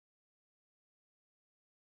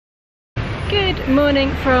Good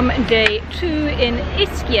morning from day 2 in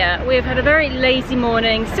Ischia. We've had a very lazy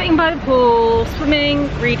morning, sitting by the pool, swimming,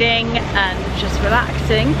 reading and just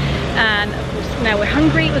relaxing. And of course now we're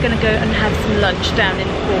hungry. We're going to go and have some lunch down in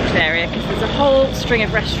the port area because there's a whole string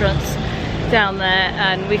of restaurants down there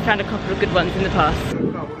and we found a couple of good ones in the past.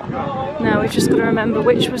 Now we've just got to remember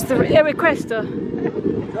which was the... questo?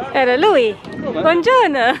 Era lui!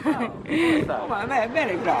 Buongiorno! Ma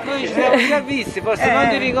bene, grazie. Noi ci siamo già visti, forse non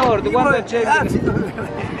ti ricordo quando c'è.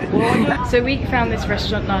 So we found this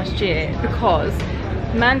restaurant last year because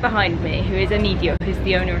the man behind me, who is Nicki, who's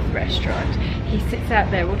the owner of the restaurant, he sits out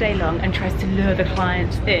there all day long and tries to lure the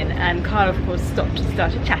clients in, and Carl of course stopped and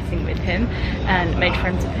started chatting with him and made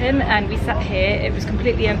friends with him, and we sat here. It was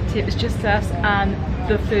completely empty, it was just us, and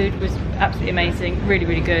the food was absolutely amazing, really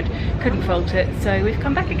really good, couldn't fault it. So we've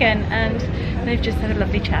come back again and they've just had a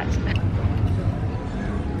lovely chat.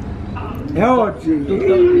 E oggi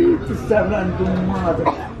ti sta parlando un male,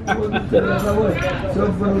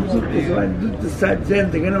 sono tutta sta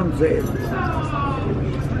gente che non sente.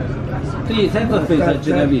 Sì, sempre offesa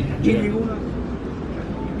c'è da vita.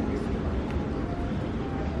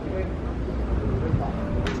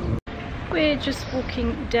 We're just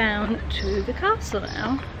walking down to the castle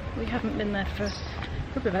now. We haven't been there for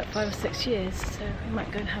probably about 5 or 6 years, so we might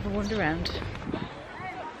go and have a wander around.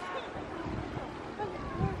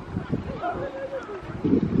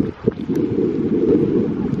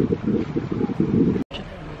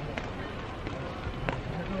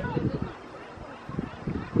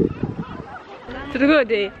 Ti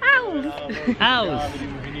ricordi? House! House!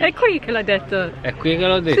 È qui che l'ha detto! È qui che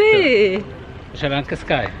l'ho detto? Sì! C'era anche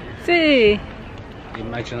Sky? Sì!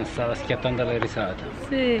 Immagino stava schiattando le risate.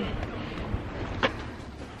 Sì!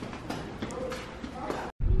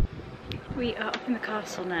 We are up in the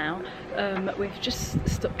castle now. We've just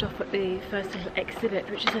stopped off at the first little exhibit,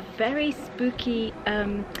 which is a very spooky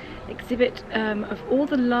exhibit of all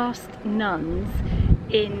the last nuns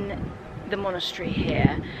in the monastery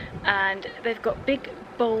here, and they've got big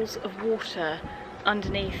bowls of water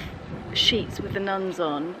underneath sheets with the nuns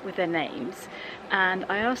on with their names, and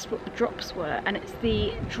I asked what the drops were, and it's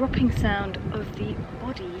the dropping sound of the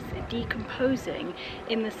bodies decomposing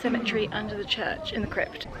in the cemetery under the church, in the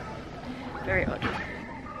crypt. Very odd.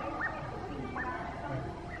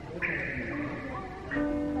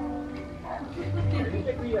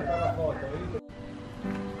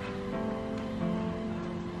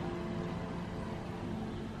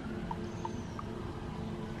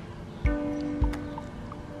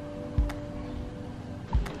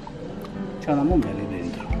 C'è una mummia lì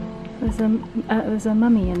dentro. There's a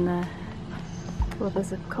mummy in there. Well,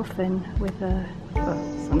 there's a coffin with a... well,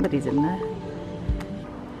 somebody's in there.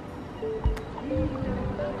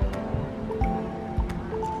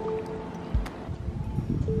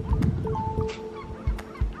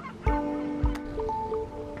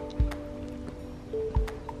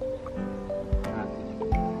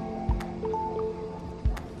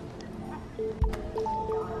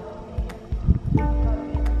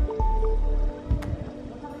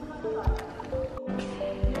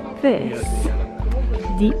 This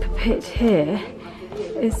deep pit here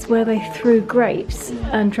is where they threw grapes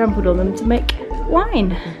and trampled on them to make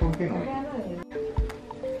wine.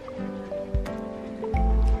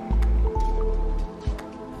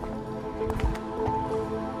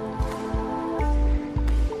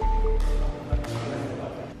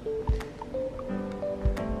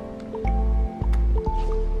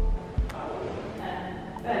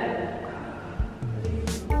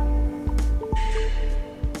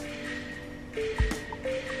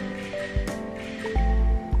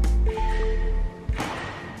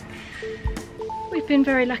 We've been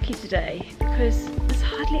very lucky today because there's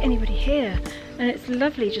hardly anybody here, and it's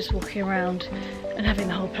lovely just walking around and having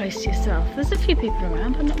the whole place to yourself. There's a few people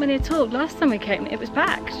around, but not many at all. Last time we came it was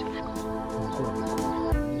packed.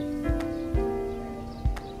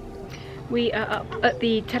 We are up at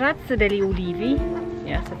the Terrazza degli Ulivi.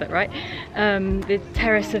 Yeah, I said that right. The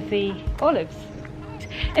terrace of the olives.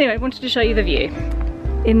 Anyway, I wanted to show you the view.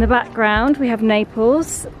 In the background we have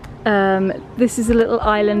Naples. This is a little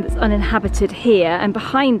island that's uninhabited here, and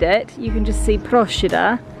behind it you can just see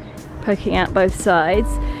Procida poking out both sides.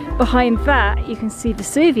 Behind that you can see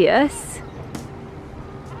Vesuvius,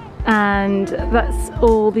 and that's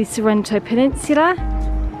all the Sorrento Peninsula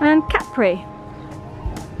and Capri.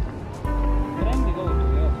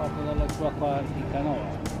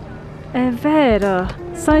 È vero.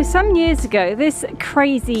 So some years ago this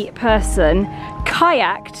crazy person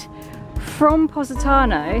kayaked from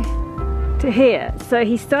Positano to here. So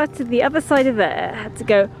he started the other side of there, had to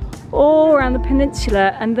go all around the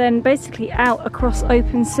peninsula and then basically out across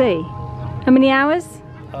open sea. How many hours?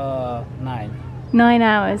 9. 9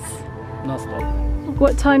 hours. Non stop.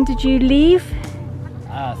 What time did you leave?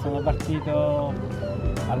 Ah, sono partito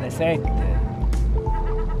alle 7.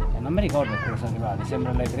 E non mi ricordo a cosa sono arrivati,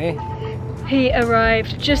 sembra alle 3. He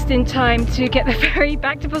arrived just in time to get the ferry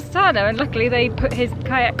back to Positano, and luckily they put his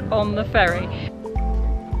kayak on the ferry.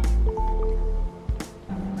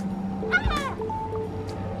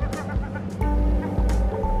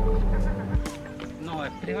 No, è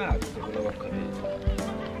privato, quello che ho capito.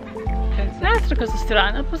 L'altra cosa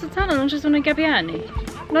strana, a Positano non ci sono i gabbiani.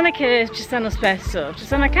 Non è che ci stanno spesso, ci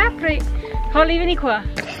sono capri. Holly, vieni qua.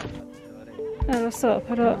 Lo so,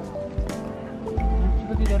 però... Un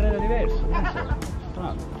tipo di terreno diverso, non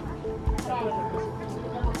so. Strano.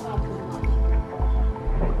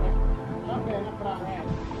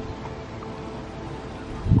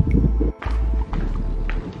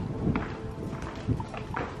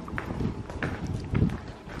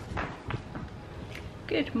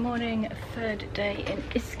 Good morning, third day in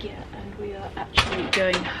Ischia, and we are actually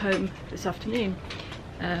going home this afternoon.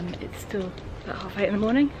 It's still about 8:30 in the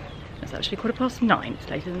morning. It's actually 9:15. It's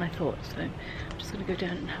later than I thought, so I'm just going to go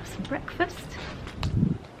down and have some breakfast.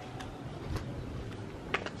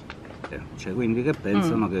 Cioè, quindi che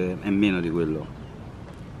pensano che è meno di quello.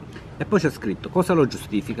 E poi c'è scritto cosa lo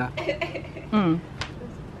giustifica.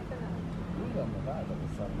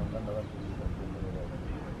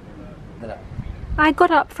 I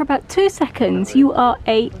got up for about 2 seconds. You are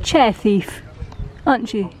a chair thief,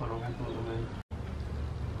 aren't you?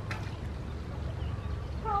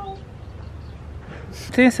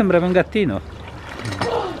 Sì, sembrava un gattino.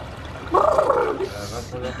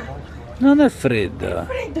 Non è freddo.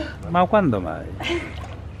 Ma quando mai?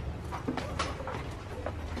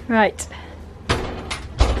 Right.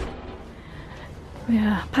 We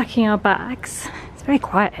are packing our bags. It's very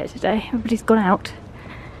quiet here today. Everybody's gone out.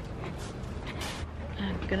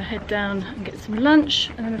 I'm gonna head down and get some lunch,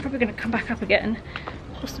 and then we're probably gonna come back up again,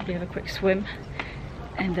 possibly have a quick swim,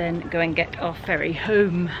 and then go and get our ferry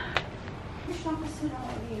home.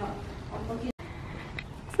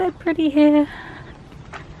 So pretty here.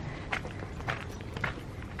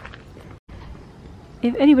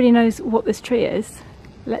 If anybody knows what this tree is,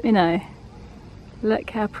 let me know.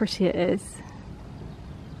 Look how pretty it is.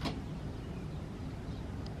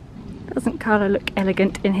 Doesn't Carlo look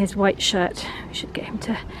elegant in his white shirt? We should get him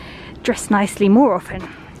to dress nicely more often.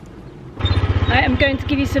 I am going to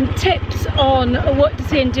give you some tips on what to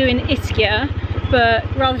see and do in Ischia, but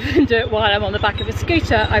rather than do it while I'm on the back of a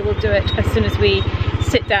scooter, I will do it as soon as we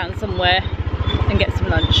sit down somewhere and get some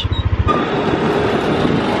lunch.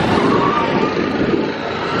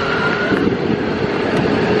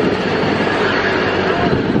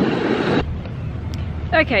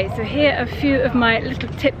 Okay, so here are a few of my little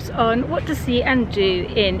tips on what to see and do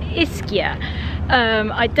in Ischia.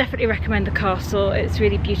 I definitely recommend the castle. It's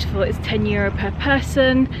really beautiful. It's €10 per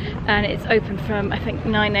person, and it's open from I think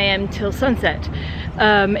 9 AM till sunset.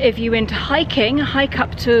 If you're into hiking, hike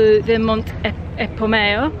up to the Monte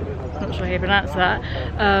Epomeo. I'm not sure how you pronounce that,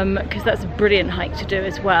 because that's a brilliant hike to do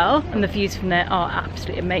as well, and the views from there are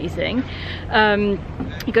absolutely amazing.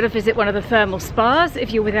 You've got to visit one of the thermal spas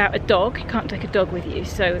if you're without a dog. You can't take a dog with you,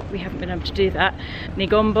 so we haven't been able to do that.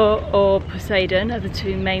 Nigombo or Poseidon are the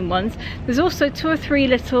two main ones. There's also 2 or 3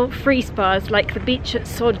 little free spas, like the beach at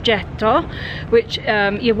Soggetto, which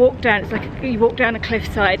you walk down. It's like you walk down a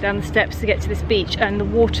cliffside, down the steps to get to this beach, and the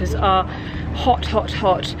waters are hot, hot,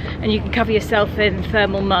 hot, and you can cover yourself in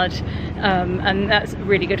thermal mud, and that's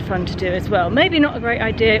really good fun to do as well. Maybe not a great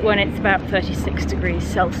idea when it's about 36 degrees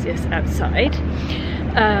Celsius outside.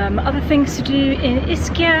 Other things to do in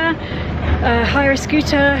Ischia: hire a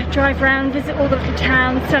scooter, drive around, visit all the little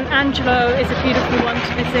towns. Sant'Angelo is a beautiful one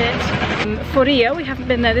to visit. Foria, we haven't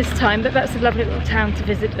been there this time, but that's a lovely little town to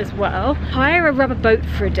visit as well. Hire a rubber boat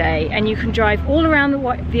for a day, and you can drive all around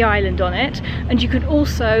the island on it, and you can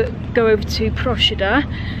also go over to Procida,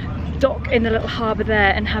 dock in the little harbour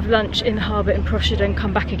there, and have lunch in the harbour in Procida and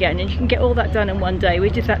come back again, and you can get all that done in one day. We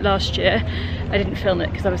did that last year. I didn't film it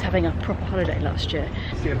because I was having a proper holiday last year.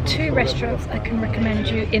 2 restaurants I can recommend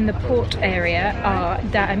you in the port area are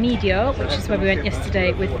Da Emidio, which is where we went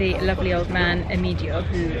yesterday with the lovely old man Emidio,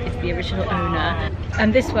 who is the original owner,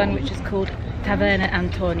 and this one, which is called Taverna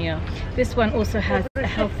Antonio. This one also has a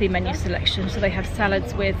healthy menu selection, so they have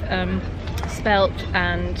salads with spelt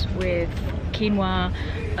and with quinoa,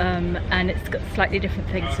 and it's got slightly different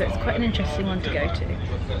things, so it's quite an interesting one to go to.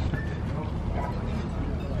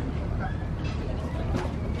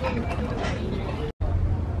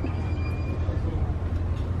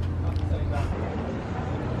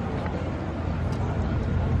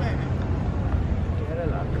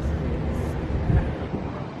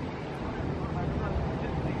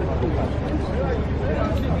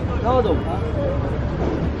 Vado.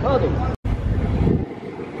 Vado.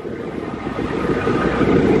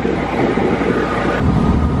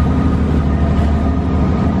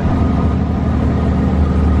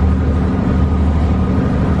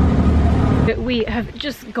 We have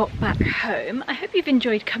just got back home. I hope you've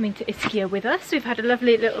enjoyed coming to Ischia with us. We've had a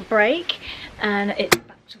lovely little break and it's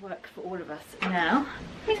back to work for all of us now.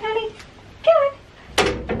 Hey Tally, come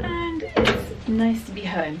on. And it's nice to be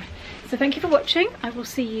home. So thank you for watching. I will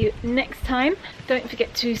see you next time. Don't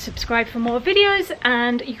forget to subscribe for more videos,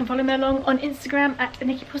 and you can follow me along on Instagram at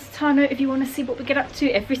Nicki Positano if you want to see what we get up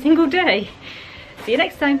to every single day. See you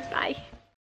next time. Bye.